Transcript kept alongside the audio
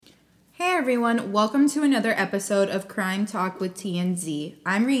everyone, welcome to another episode of Crime Talk with TNZ.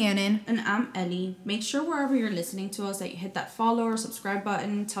 I'm Rhiannon. And I'm Ellie. Make sure wherever you're listening to us that you hit that follow or subscribe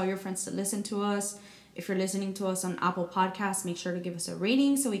button. Tell your friends to listen to us. If you're listening to us on Apple Podcasts, make sure to give us a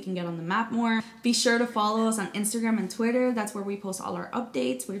rating so we can get on the map more. Be sure to follow us on Instagram and Twitter. That's where we post all our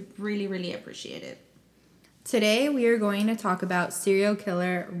updates. We really appreciate it. Today we are going to talk about serial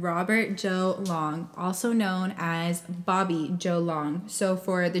killer Robert Joe Long, also known as Bobby Joe Long. So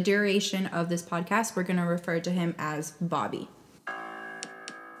for the duration of this podcast, we're going to refer to him as Bobby.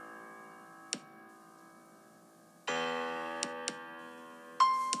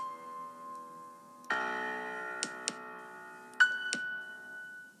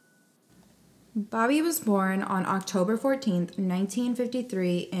 Bobby was born on October 14th,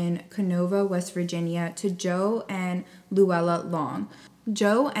 1953 in Canova, West Virginia to Joe and Luella Long.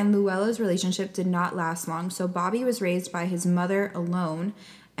 Joe and Luella's relationship did not last long, so Bobby was raised by his mother alone,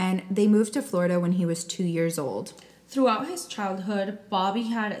 and they moved to Florida when he was 2 years old. Throughout his childhood, Bobby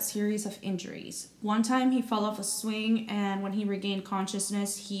had a series of injuries. One time he fell off a swing, and when he regained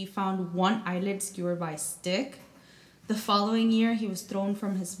consciousness, he found one eyelid skewered by a stick. The following year, he was thrown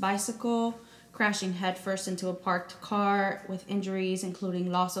from his bicycle, crashing headfirst into a parked car with injuries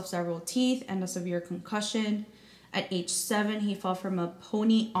including loss of several teeth and a severe concussion. At age 7, he fell from a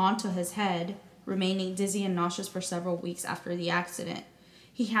pony onto his head, remaining dizzy and nauseous for several weeks after the accident.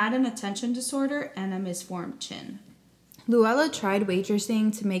 He had an attention disorder and a misformed chin. Luella tried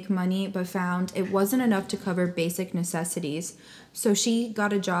waitressing to make money but found it wasn't enough to cover basic necessities, so she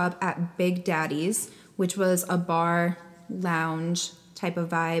got a job at Big Daddy's, which was a bar, lounge type of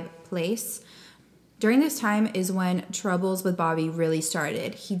vibe place. During this time is when troubles with Bobby really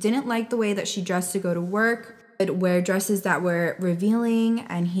started. He didn't like the way that she dressed to go to work, would wear dresses that were revealing,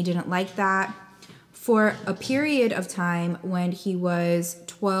 and he didn't like that. For a period of time when he was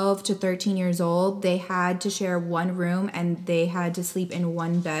 12 to 13 years old, they had to share one room and they had to sleep in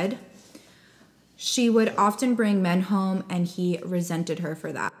one bed. She would often bring men home and he resented her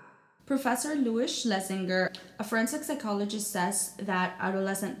for that. Professor Louis Schlesinger, a forensic psychologist, says that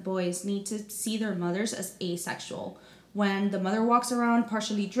adolescent boys need to see their mothers as asexual. When the mother walks around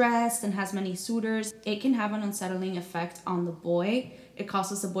partially dressed and has many suitors, it can have an unsettling effect on the boy. It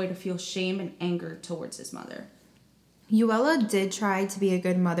causes the boy to feel shame and anger towards his mother. Luella did try to be a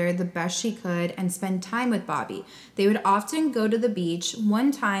good mother the best she could and spend time with Bobby. They would often go to the beach.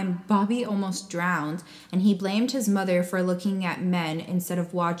 One time, Bobby almost drowned, and he blamed his mother for looking at men instead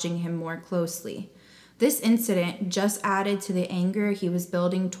of watching him more closely. This incident just added to the anger he was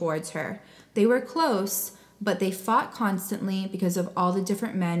building towards her. They were close, but they fought constantly because of all the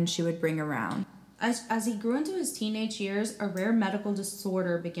different men she would bring around. As he grew into his teenage years, a rare medical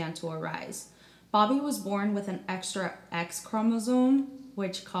disorder began to arise. Bobby was born with an extra X chromosome,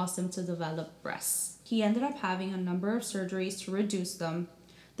 which caused him to develop breasts. He ended up having a number of surgeries to reduce them.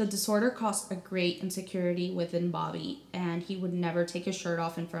 The disorder caused a great insecurity within Bobby, and he would never take his shirt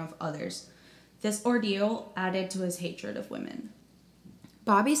off in front of others. This ordeal added to his hatred of women.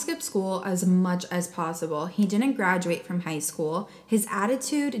 Bobby skipped school as much as possible. He didn't graduate from high school. His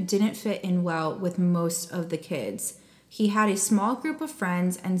attitude didn't fit in well with most of the kids. He had a small group of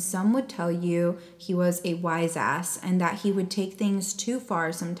friends, and some would tell you he was a wise ass and that he would take things too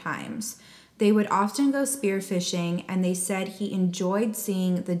far sometimes. They would often go spearfishing, and they said he enjoyed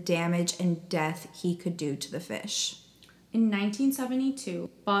seeing the damage and death he could do to the fish. In 1972,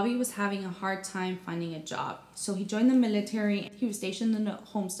 Bobby was having a hard time finding a job, so he joined the military. He was stationed in the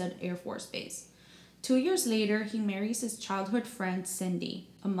Homestead Air Force Base. 2 years later, he marries his childhood friend, Cindy.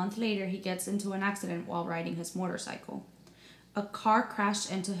 A month later, he gets into an accident while riding his motorcycle. A car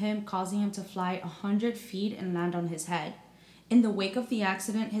crashed into him, causing him to fly 100 feet and land on his head. In the wake of the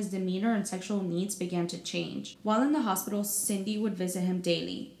accident, his demeanor and sexual needs began to change. While in the hospital, Cindy would visit him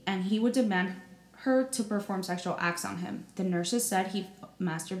daily, and he would demand her to perform sexual acts on him. The nurses said he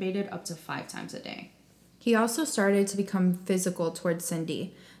masturbated up to 5 times a day. He also started to become physical towards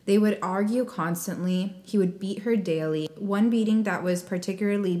Cindy. They would argue constantly. He would beat her daily. One beating that was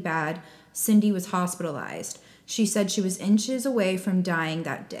particularly bad, Cindy was hospitalized. She said she was inches away from dying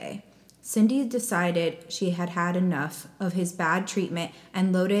that day. Cindy decided she had had enough of his bad treatment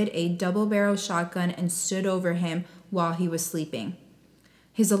and loaded a double-barrel shotgun and stood over him while he was sleeping.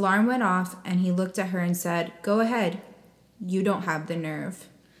 His alarm went off, and he looked at her and said, "Go ahead. You don't have the nerve."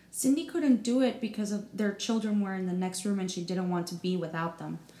 Cindy couldn't do it because of their children were in the next room and she didn't want to be without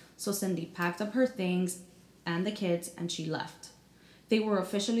them. So Cindy packed up her things and the kids and she left. They were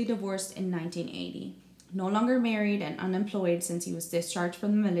officially divorced in 1980. No longer married and unemployed since he was discharged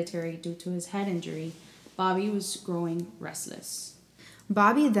from the military due to his head injury, Bobby was growing restless.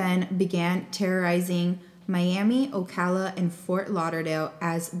 Bobby then began terrorizing Miami, Ocala, and Fort Lauderdale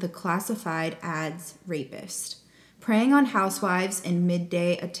as the classified ads rapist, preying on housewives in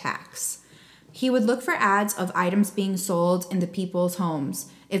midday attacks. He would look for ads of items being sold in the people's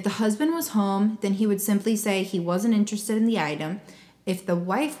homes. If the husband was home, then he would simply say he wasn't interested in the item. If the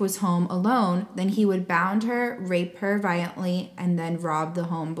wife was home alone, then he would bound her, rape her violently, and then rob the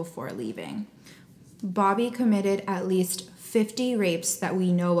home before leaving. Bobby committed at least 50 rapes that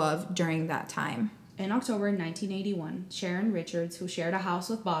we know of during that time. In October 1981, Sharon Richards, who shared a house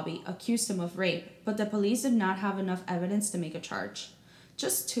with Bobby, accused him of rape, but the police did not have enough evidence to make a charge.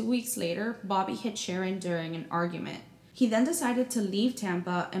 Just 2 weeks later, Bobby hit Sharon during an argument. He then decided to leave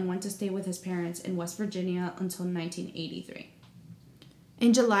Tampa and went to stay with his parents in West Virginia until 1983.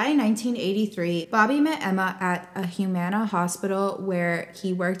 In July 1983, Bobby met Emma at a Humana hospital where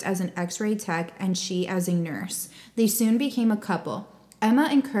he worked as an x-ray tech and she as a nurse. They soon became a couple. Emma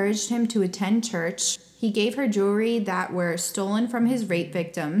encouraged him to attend church. He gave her jewelry that were stolen from his rape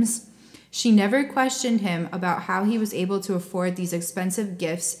victims. She never questioned him about how he was able to afford these expensive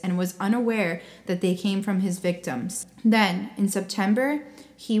gifts and was unaware that they came from his victims. Then, in September,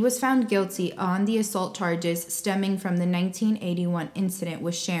 he was found guilty on the assault charges stemming from the 1981 incident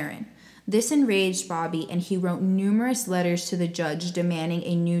with Sharon. This enraged Bobby, and he wrote numerous letters to the judge demanding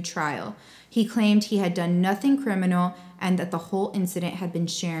a new trial. He claimed he had done nothing criminal and that the whole incident had been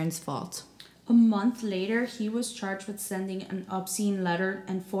Sharon's fault. A month later, he was charged with sending an obscene letter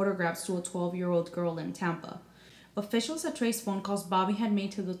and photographs to a 12-year-old girl in Tampa. Officials had traced phone calls Bobby had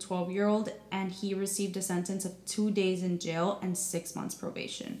made to the 12-year-old, and he received a sentence of 2 days in jail and 6 months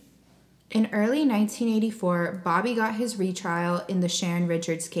probation. In early 1984, Bobby got his retrial in the Sharon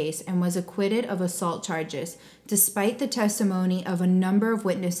Richards case and was acquitted of assault charges, despite the testimony of a number of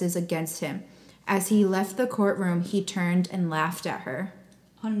witnesses against him. As he left the courtroom, he turned and laughed at her.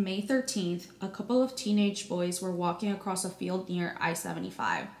 On May 13th, a couple of teenage boys were walking across a field near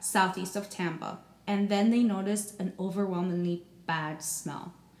I-75, southeast of Tampa, and then they noticed an overwhelmingly bad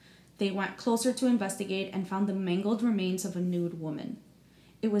smell. They went closer to investigate and found the mangled remains of a nude woman.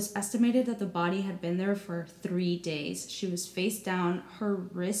 It was estimated that the body had been there for 3 days. She was face down, her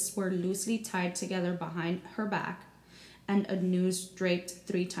wrists were loosely tied together behind her back, and a noose draped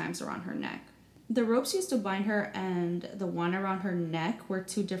 3 times around her neck. The ropes used to bind her and the one around her neck were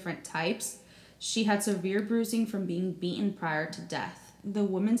 2 different types. She had severe bruising from being beaten prior to death. The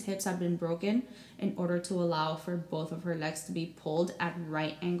woman's hips had been broken in order to allow for both of her legs to be pulled at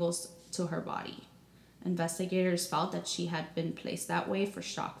right angles to her body. Investigators felt that she had been placed that way for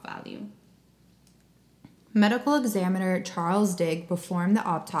shock value. Medical examiner Charles Digg performed the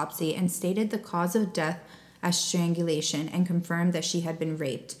autopsy and stated the cause of death as strangulation and confirmed that she had been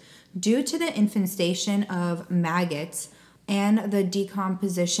raped. Due to the infestation of maggots and the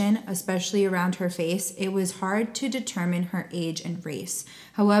decomposition, especially around her face, it was hard to determine her age and race.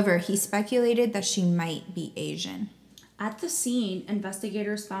 However, he speculated that she might be Asian. At the scene,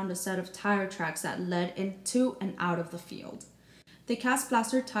 investigators found a set of tire tracks that led into and out of the field. They cast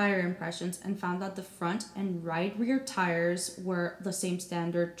plaster tire impressions and found that the front and right rear tires were the same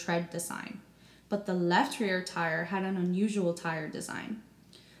standard tread design, but the left rear tire had an unusual tire design.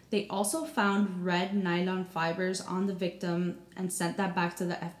 They also found red nylon fibers on the victim and sent that back to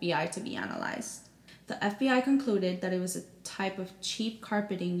the FBI to be analyzed. The FBI concluded that it was a type of cheap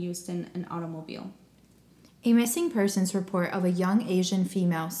carpeting used in an automobile. A missing persons report of a young Asian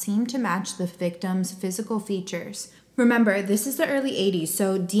female seemed to match the victim's physical features. Remember, this is the early 80s,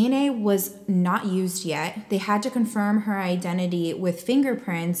 so DNA was not used yet. They had to confirm her identity with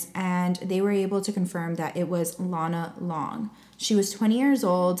fingerprints, and they were able to confirm that it was Lana Long. She was 20 years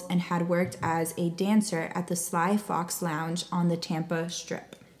old and had worked as a dancer at the Sly Fox Lounge on the Tampa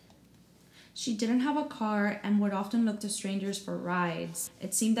Strip. She didn't have a car and would often look to strangers for rides.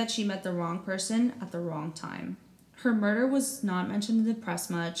 It seemed that she met the wrong person at the wrong time. Her murder was not mentioned in the press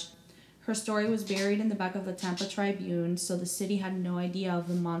much. Her story was buried in the back of the Tampa Tribune, so the city had no idea of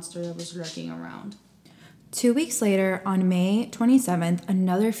the monster that was lurking around. 2 weeks later, on May 27th,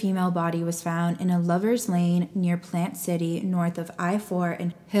 another female body was found in a lover's lane near Plant City, north of I-4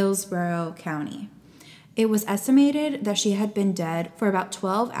 in Hillsborough County. It was estimated that she had been dead for about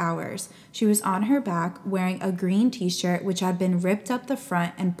 12 hours. She was on her back wearing a green t-shirt which had been ripped up the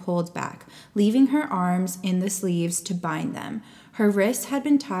front and pulled back, leaving her arms in the sleeves to bind them. Her wrists had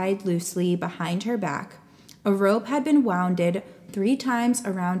been tied loosely behind her back. A rope had been wounded 3 times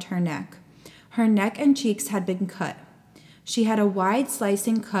around her neck. Her neck and cheeks had been cut. She had a wide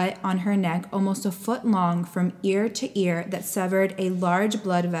slicing cut on her neck almost a foot long from ear to ear that severed a large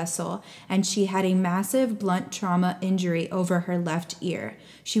blood vessel, and she had a massive blunt trauma injury over her left ear.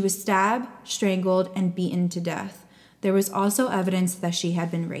 She was stabbed, strangled, and beaten to death. There was also evidence that she had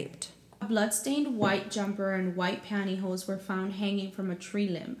been raped. A blood-stained white jumper and white pantyhose were found hanging from a tree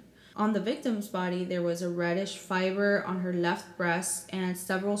limb. On the victim's body, there was a reddish fiber on her left breast and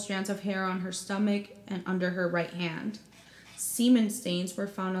several strands of hair on her stomach and under her right hand. Semen stains were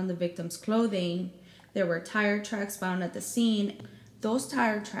found on the victim's clothing. There were tire tracks found at the scene. Those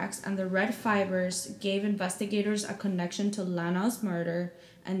tire tracks and the red fibers gave investigators a connection to Lana's murder,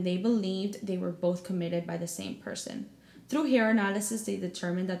 and they believed they were both committed by the same person. Through hair analysis, they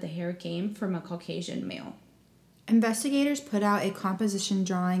determined that the hair came from a Caucasian male. Investigators put out a composition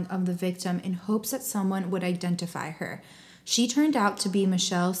drawing of the victim in hopes that someone would identify her. She turned out to be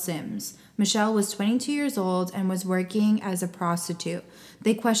Michelle Sims. Michelle was 22 years old and was working as a prostitute.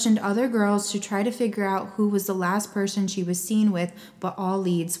 They questioned other girls to try to figure out who was the last person she was seen with, but all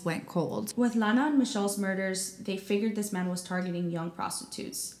leads went cold. With Lana and Michelle's murders, they figured this man was targeting young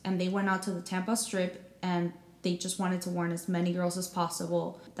prostitutes, and they went out to the Tampa Strip and they just wanted to warn as many girls as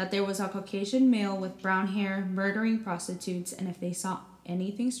possible that there was a Caucasian male with brown hair murdering prostitutes, and if they saw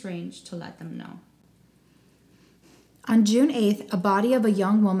anything strange, to let them know. On June 8th, a body of a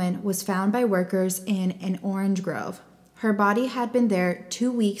young woman was found by workers in an orange grove. Her body had been there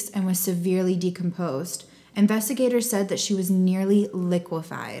 2 weeks and was severely decomposed. Investigators said that she was nearly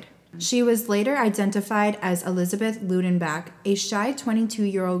liquefied. She was later identified as Elizabeth Ludenbach, a shy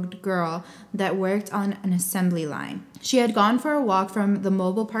 22-year-old girl that worked on an assembly line. She had gone for a walk from the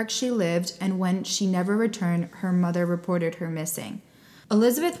mobile park she lived, and when she never returned, her mother reported her missing.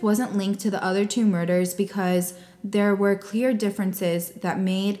 Elizabeth wasn't linked to the other two murders because there were clear differences that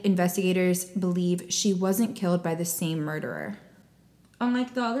made investigators believe she wasn't killed by the same murderer.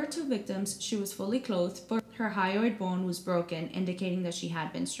 Unlike the other two victims, she was fully clothed, but her hyoid bone was broken, indicating that she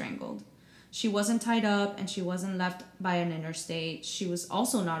had been strangled. She wasn't tied up and she wasn't left by an interstate. She was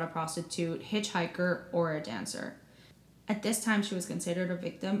also not a prostitute, hitchhiker, or a dancer. At this time, she was considered a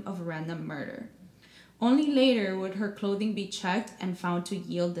victim of a random murder. Only later would her clothing be checked and found to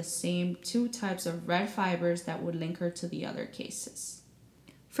yield the same two types of red fibers that would link her to the other cases.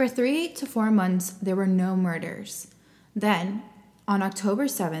 For 3 to 4 months, there were no murders. Then, on October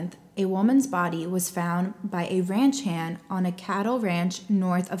 7th, a woman's body was found by a ranch hand on a cattle ranch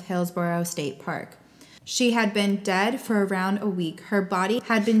north of Hillsborough State Park. She had been dead for around a week. Her body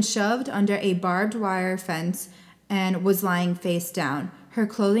had been shoved under a barbed wire fence and was lying face down. Her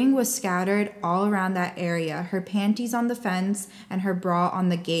clothing was scattered all around that area, her panties on the fence and her bra on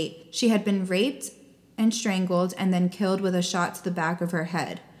the gate. She had been raped and strangled and then killed with a shot to the back of her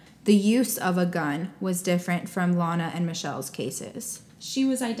head. The use of a gun was different from Lana and Michelle's cases. She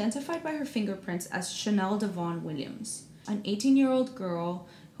was identified by her fingerprints as Chanel Devon Williams, an 18-year-old girl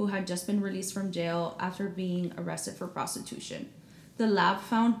who had just been released from jail after being arrested for prostitution. The lab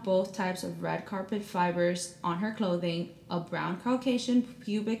found both types of red carpet fibers on her clothing, a brown Caucasian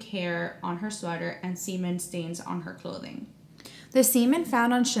pubic hair on her sweater, and semen stains on her clothing. The semen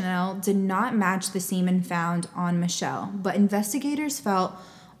found on Chanel did not match the semen found on Michelle, but investigators felt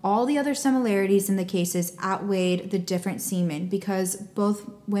all the other similarities in the cases outweighed the different semen because both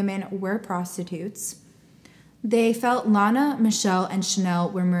women were prostitutes. They felt Lana, Michelle, and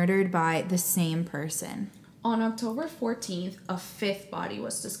Chanel were murdered by the same person. On October 14th, a fifth body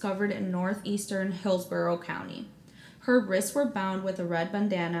was discovered in northeastern Hillsborough County. Her wrists were bound with a red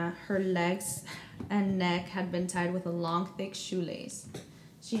bandana. Her legs and neck had been tied with a long, thick shoelace.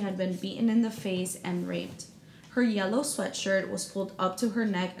 She had been beaten in the face and raped. Her yellow sweatshirt was pulled up to her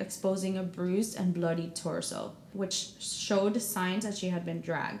neck, exposing a bruised and bloody torso, which showed signs that she had been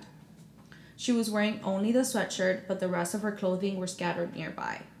dragged. She was wearing only the sweatshirt, but the rest of her clothing were scattered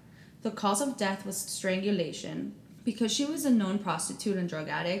nearby. The cause of death was strangulation. Because she was a known prostitute and drug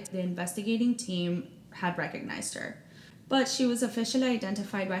addict, the investigating team had recognized her. But she was officially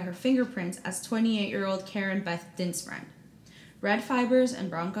identified by her fingerprints as 28-year-old Karen Beth Dinsbrand. Red fibers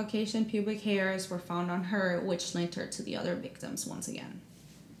and brown Caucasian pubic hairs were found on her, which linked her to the other victims once again.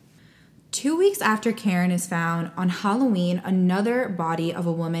 2 weeks after Karen is found, on Halloween, another body of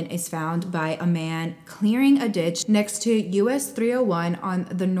a woman is found by a man clearing a ditch next to US 301 on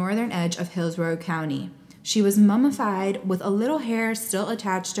the northern edge of Hillsborough County. She was mummified with a little hair still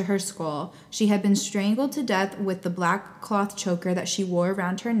attached to her skull. She had been strangled to death with the black cloth choker that she wore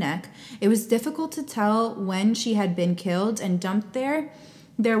around her neck. It was difficult to tell when she had been killed and dumped there.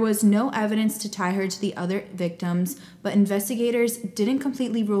 There was no evidence to tie her to the other victims, but investigators didn't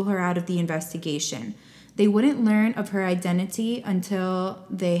completely rule her out of the investigation. They wouldn't learn of her identity until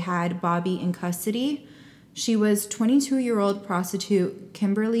they had Bobby in custody. She was 22-year-old prostitute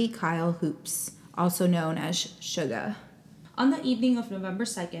Kimberly Kyle Hoops, also known as Sugar. On the evening of November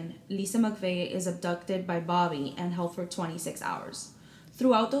 2nd, Lisa McVeigh is abducted by Bobby and held for 26 hours.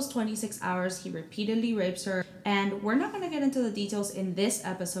 Throughout those 26 hours, he repeatedly rapes her, and we're not going to get into the details in this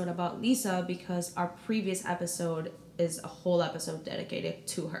episode about Lisa because our previous episode is a whole episode dedicated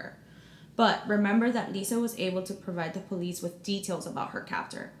to her. But remember that Lisa was able to provide the police with details about her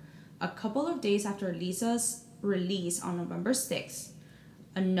captor. A couple of days after Lisa's release on November 6th,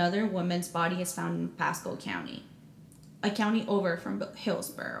 another woman's body is found in Pasco County, a county over from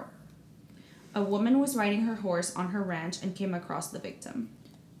Hillsborough. A woman was riding her horse on her ranch and came across the victim.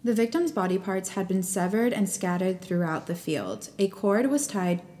 The victim's body parts had been severed and scattered throughout the field. A cord was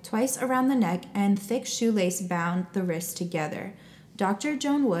tied twice around the neck and thick shoelace bound the wrists together. Dr.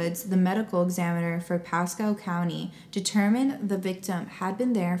 Joan Woods, the medical examiner for Pasco County, determined the victim had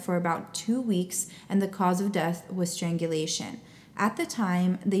been there for about 2 weeks and the cause of death was strangulation. At the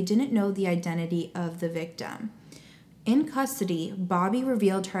time, they didn't know the identity of the victim. In custody, Bobby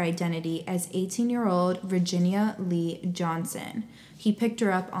revealed her identity as 18-year-old Virginia Lee Johnson. He picked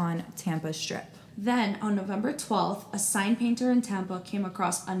her up on Tampa Strip. Then, on November 12th, a sign painter in Tampa came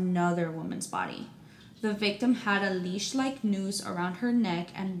across another woman's body. The victim had a leash-like noose around her neck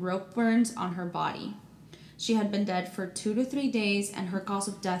and rope burns on her body. She had been dead for 2 to 3 days, and her cause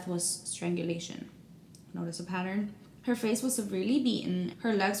of death was strangulation. Notice a pattern? Her face was severely beaten.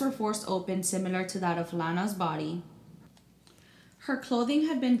 Her legs were forced open, similar to that of Lana's body. Her clothing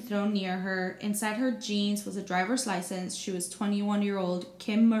had been thrown near her. Inside her jeans was a driver's license. She was 21-year-old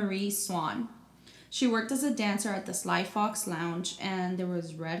Kim Marie Swan. She worked as a dancer at the Sly Fox Lounge, and there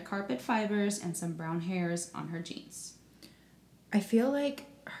was red carpet fibers and some brown hairs on her jeans. I feel like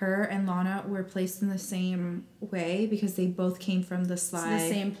her and Lana were placed in the same way because they both came from the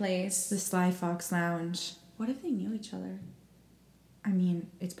same place. The Sly Fox Lounge. What if they knew each other? I mean,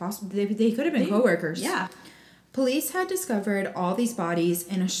 it's possible. They could have been co-workers. Yeah. Police had discovered all these bodies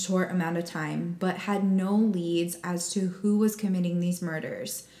in a short amount of time, but had no leads as to who was committing these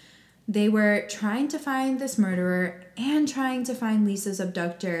murders. They were trying to find this murderer and trying to find Lisa's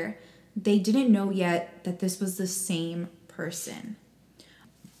abductor. They didn't know yet that this was the same person.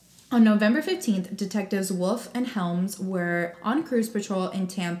 On November 15th, Detectives Wolf and Helms were on cruise patrol in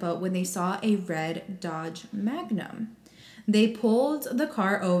Tampa when they saw a red Dodge Magnum. They pulled the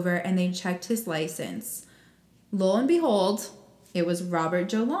car over and they checked his license. Lo and behold, it was Robert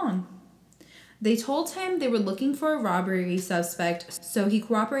Joe Long. They told him they were looking for a robbery suspect, so he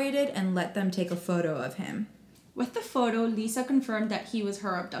cooperated and let them take a photo of him. With the photo, Lisa confirmed that he was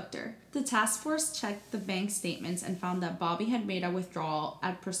her abductor. The task force checked the bank statements and found that Bobby had made a withdrawal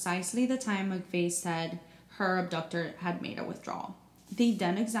at precisely the time McVeigh said her abductor had made a withdrawal. They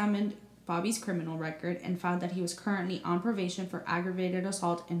then examined Bobby's criminal record and found that he was currently on probation for aggravated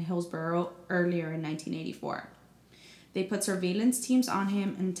assault in Hillsborough earlier in 1984. They put surveillance teams on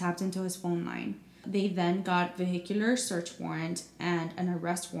him and tapped into his phone line. They then got vehicular search warrant and an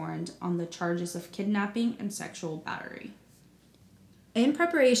arrest warrant on the charges of kidnapping and sexual battery. In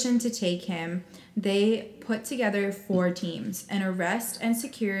preparation to take him, they put together 4 teams: an arrest and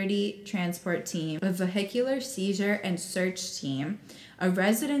security transport team, a vehicular seizure and search team, a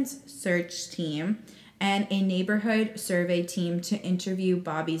residence search team, and a neighborhood survey team to interview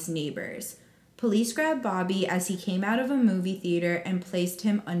Bobby's neighbors. Police grabbed Bobby as he came out of a movie theater and placed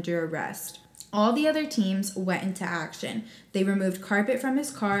him under arrest. All the other teams went into action. They removed carpet from his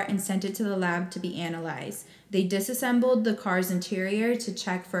car and sent it to the lab to be analyzed. They disassembled the car's interior to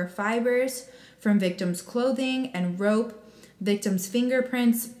check for fibers from victims' clothing and rope, victims'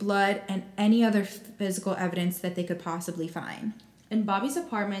 fingerprints, blood, and any other physical evidence that they could possibly find. In Bobby's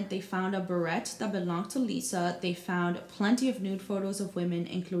apartment, they found a barrette that belonged to Lisa. They found plenty of nude photos of women,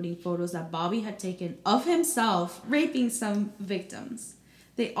 including photos that Bobby had taken of himself raping some victims.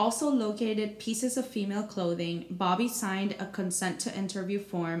 They also located pieces of female clothing. Bobby signed a consent to interview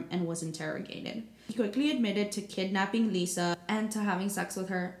form and was interrogated. He quickly admitted to kidnapping Lisa and to having sex with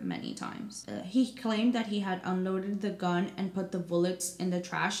her many times. He claimed that he had unloaded the gun and put the bullets in the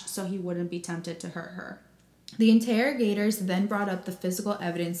trash so he wouldn't be tempted to hurt her. The interrogators then brought up the physical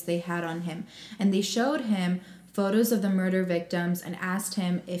evidence they had on him, and they showed him photos of the murder victims and asked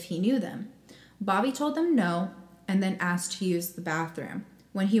him if he knew them. Bobby told them no, and then asked to use the bathroom.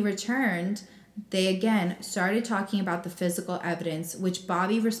 When he returned, they again started talking about the physical evidence, which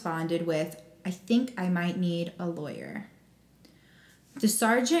Bobby responded with, "I think I might need a lawyer." The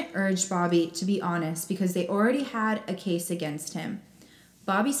sergeant urged Bobby to be honest because they already had a case against him.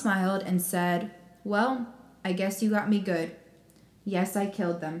 Bobby smiled and said, "Well, I guess you got me good. Yes, I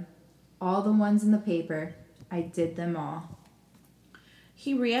killed them. All the ones in the paper. I did them all."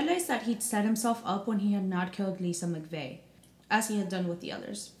 He realized that he'd set himself up when he had not killed Lisa McVeigh, as he had done with the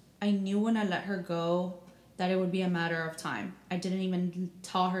others. "I knew when I let her go that it would be a matter of time. I didn't even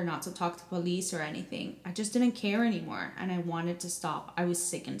tell her not to talk to police or anything. I just didn't care anymore, and I wanted to stop. I was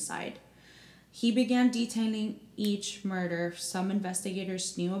sick inside." He began detailing each murder some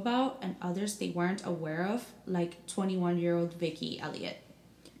investigators knew about and others they weren't aware of, like 21-year-old Vicky Elliott.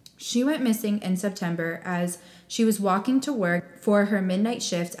 She went missing in September as she was walking to work for her midnight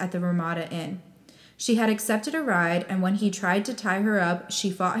shift at the Ramada Inn. She had accepted a ride, and when he tried to tie her up,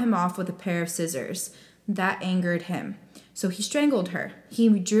 she fought him off with a pair of scissors. That angered him, so he strangled her. He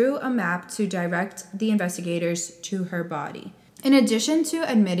drew a map to direct the investigators to her body. In addition to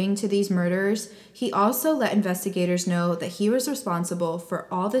admitting to these murders, he also let investigators know that he was responsible for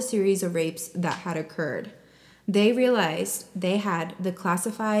all the series of rapes that had occurred. They realized they had the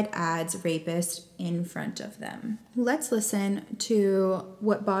classified ads rapist in front of them. Let's listen to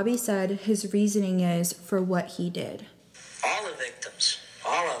what Bobby said his reasoning is for what he did. All the victims,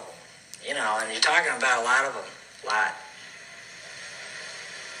 all of them, and you're talking about a lot of them, a lot.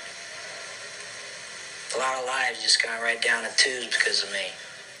 A lot of lives just gone right down the tubes because of me,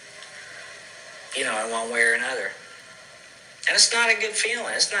 in one way or another. And it's not a good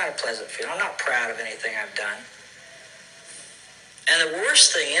feeling. It's not a pleasant feeling. I'm not proud of anything I've done. And the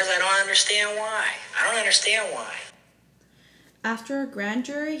worst thing is I don't understand why. I don't understand why. After a grand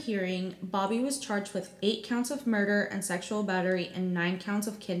jury hearing, Bobby was charged with 8 counts of murder and sexual battery and 9 counts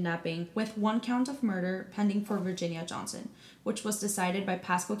of kidnapping, with 1 count of murder pending for Virginia Johnson, which was decided by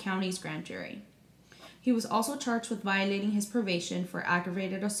Pasco County's grand jury. He was also charged with violating his probation for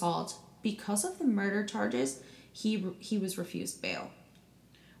aggravated assault. Because of the murder charges, he was refused bail.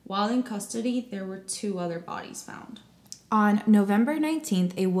 While in custody, there were 2 other bodies found. On November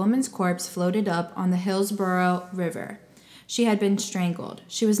 19th, a woman's corpse floated up on the Hillsborough River. She had been strangled.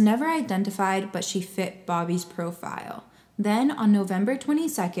 She was never identified, but she fit Bobby's profile. Then, on November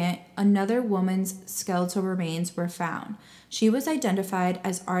 22nd, another woman's skeletal remains were found. She was identified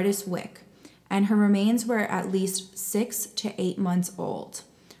as Artis Wick, and her remains were at least 6 to 8 months old.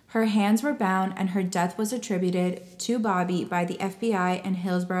 Her hands were bound, and her death was attributed to Bobby by the FBI and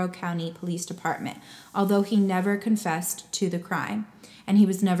Hillsborough County Police Department, although he never confessed to the crime, and he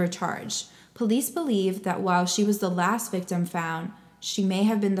was never charged. Police believe that while she was the last victim found, she may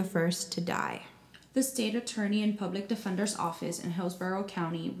have been the first to die. The state attorney and public defender's office in Hillsborough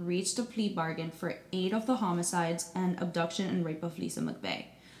County reached a plea bargain for 8 of the homicides and abduction and rape of Lisa McVeigh.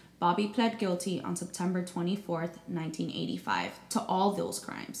 Bobby pled guilty on September 24th, 1985, to all those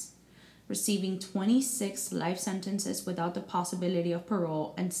crimes, receiving 26 life sentences without the possibility of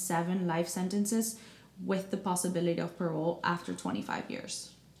parole and 7 life sentences with the possibility of parole after 25 years.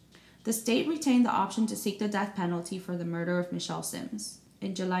 The state retained the option to seek the death penalty for the murder of Michelle Sims.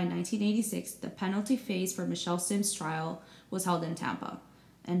 In July 1986, the penalty phase for Michelle Sims' trial was held in Tampa,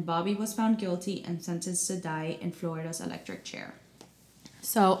 and Bobby was found guilty and sentenced to die in Florida's electric chair.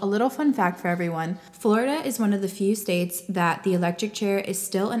 So, a little fun fact for everyone. Florida is one of the few states that the electric chair is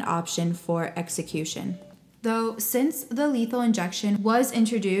still an option for execution. Though, since the lethal injection was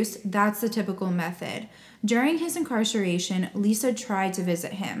introduced, that's the typical method. During his incarceration, Lisa tried to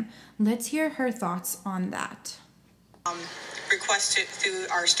visit him. Let's hear her thoughts on that. Requested through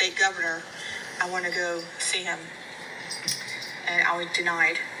our state governor, I want to go see him. And I was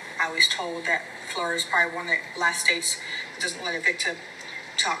denied. I was told that Florida is probably one of the last states that doesn't let a victim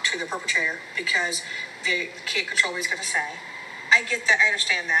talk to the perpetrator because they can't control what he's going to say. I get that. I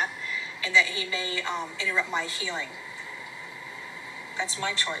understand that. And that he may interrupt my healing. That's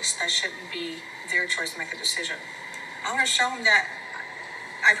my choice. That shouldn't be their choice to make a decision. I want to show him that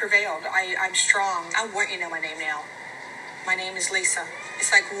I prevailed. I'm strong. I want you to know my name now. My name is Lisa.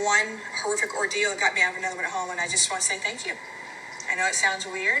 It's like one horrific ordeal that got me out of another one at home, and I just want to say thank you. I know it sounds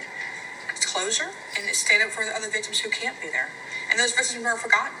weird. It's closure, and it's stand up for the other victims who can't be there. And those victims are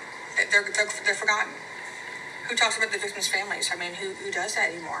forgotten. They're forgotten. Who talks about the victims' families? I mean, who does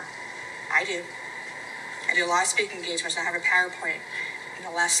that anymore? I do. I do a lot of speaking engagements, and I have a PowerPoint. And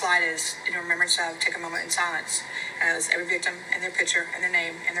the last slide is in remembrance of, take a moment in silence. And it was every victim and their picture and their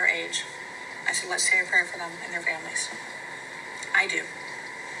name and their age. I said, let's say a prayer for them and their families. I do.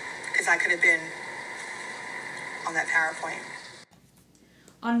 Because I could have been on that PowerPoint.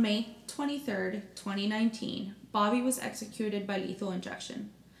 On May 23rd, 2019, Bobby was executed by lethal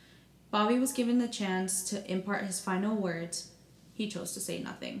injection. Bobby was given the chance to impart his final words. He chose to say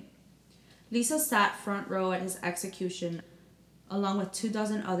nothing. Lisa sat front row at his execution, along with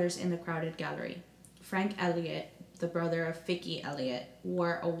 24 others in the crowded gallery. Frank Elliott, the brother of Vicky Elliott,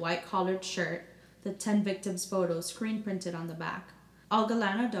 wore a white collared shirt, the 10 victims' photo screen printed on the back.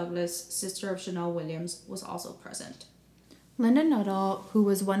 Algalana Douglas, sister of Chanel Williams, was also present. Linda Nuttall, who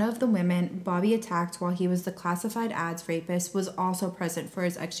was one of the women Bobby attacked while he was the classified ads rapist, was also present for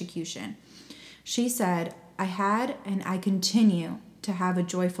his execution. She said, "I had and I continue to have a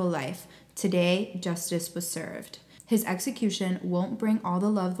joyful life. Today, justice was served." His execution won't bring all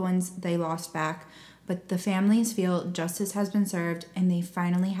the loved ones they lost back, but the families feel justice has been served and they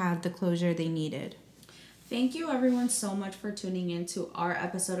finally have the closure they needed. Thank you everyone so much for tuning in to our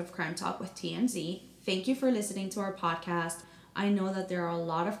episode of Crime Talk with TMZ. Thank you for listening to our podcast. I know that there are a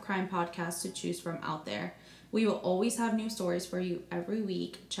lot of crime podcasts to choose from out there. We will always have new stories for you every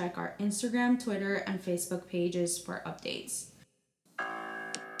week. Check our Instagram, Twitter, and Facebook pages for updates.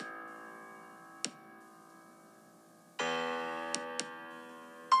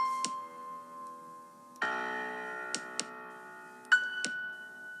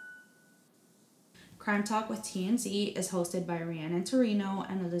 Crime Talk with TNZ is hosted by Rhiannon Torino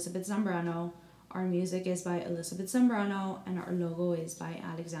and Elizabeth Zambrano. Our music is by Elizabeth Zambrano, and our logo is by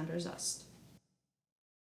Alexander Zust.